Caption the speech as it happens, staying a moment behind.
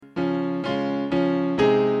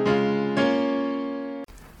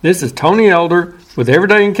This is Tony Elder with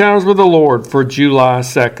Everyday Encounters with the Lord for July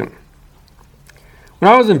 2nd.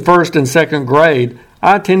 When I was in 1st and 2nd grade,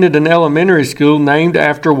 I attended an elementary school named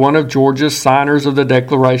after one of Georgia's signers of the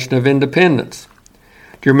Declaration of Independence.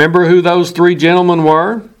 Do you remember who those three gentlemen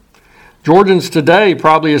were? Georgians today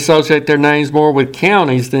probably associate their names more with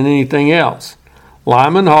counties than anything else.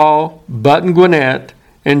 Lyman Hall, Button Gwinnett,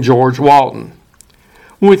 and George Walton.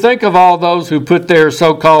 When we think of all those who put their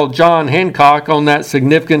so-called John Hancock on that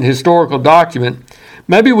significant historical document,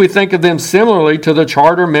 maybe we think of them similarly to the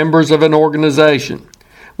charter members of an organization.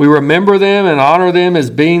 We remember them and honor them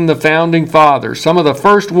as being the founding fathers, some of the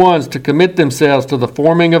first ones to commit themselves to the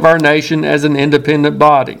forming of our nation as an independent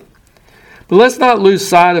body. But let's not lose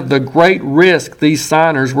sight of the great risk these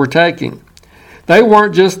signers were taking. They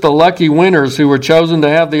weren't just the lucky winners who were chosen to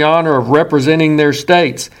have the honor of representing their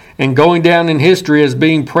states and going down in history as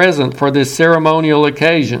being present for this ceremonial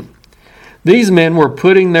occasion. These men were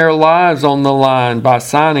putting their lives on the line by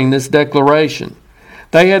signing this declaration.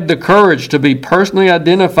 They had the courage to be personally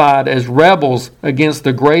identified as rebels against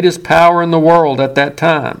the greatest power in the world at that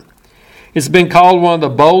time. It's been called one of the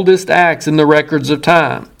boldest acts in the records of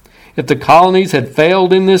time. If the colonies had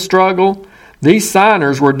failed in this struggle, these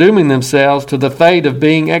signers were dooming themselves to the fate of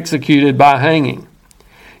being executed by hanging.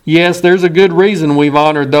 Yes, there's a good reason we've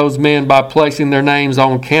honored those men by placing their names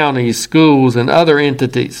on counties, schools, and other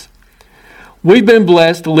entities. We've been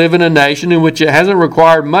blessed to live in a nation in which it hasn't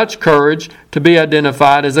required much courage to be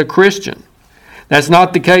identified as a Christian. That's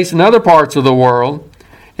not the case in other parts of the world,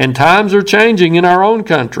 and times are changing in our own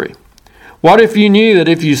country. What if you knew that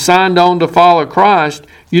if you signed on to follow Christ,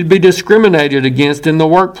 you'd be discriminated against in the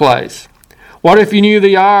workplace? What if you knew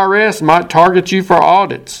the IRS might target you for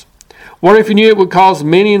audits? What if you knew it would cause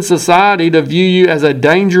many in society to view you as a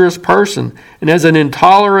dangerous person and as an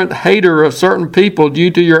intolerant hater of certain people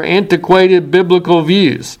due to your antiquated biblical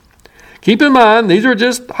views? Keep in mind, these are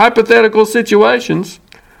just hypothetical situations,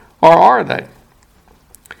 or are they?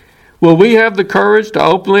 Will we have the courage to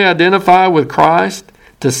openly identify with Christ,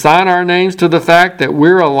 to sign our names to the fact that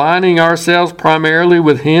we're aligning ourselves primarily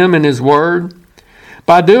with Him and His Word?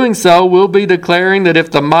 By doing so, we'll be declaring that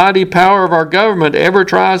if the mighty power of our government ever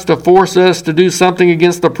tries to force us to do something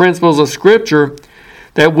against the principles of Scripture,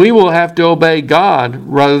 that we will have to obey God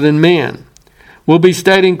rather than men. We'll be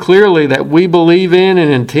stating clearly that we believe in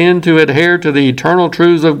and intend to adhere to the eternal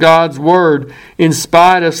truths of God's Word in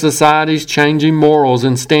spite of society's changing morals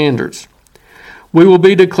and standards. We will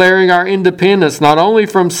be declaring our independence not only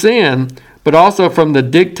from sin, but also from the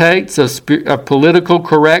dictates of political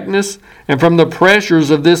correctness and from the pressures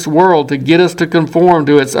of this world to get us to conform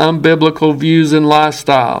to its unbiblical views and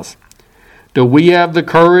lifestyles. Do we have the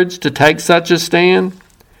courage to take such a stand?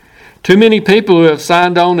 Too many people who have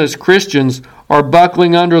signed on as Christians are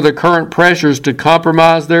buckling under the current pressures to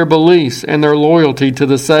compromise their beliefs and their loyalty to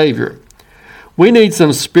the Savior. We need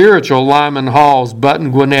some spiritual Lyman Halls,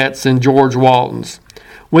 Button Gwinnetts, and George Waltons.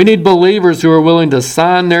 We need believers who are willing to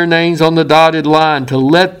sign their names on the dotted line to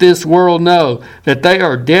let this world know that they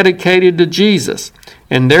are dedicated to Jesus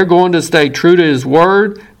and they're going to stay true to His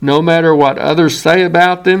Word no matter what others say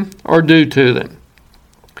about them or do to them.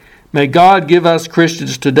 May God give us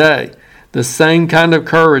Christians today the same kind of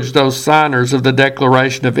courage those signers of the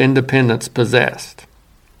Declaration of Independence possessed.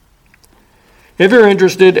 If you're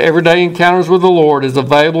interested, Everyday Encounters with the Lord is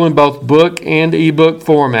available in both book and ebook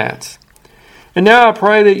formats. And now I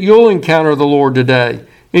pray that you'll encounter the Lord today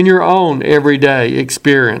in your own everyday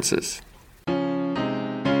experiences.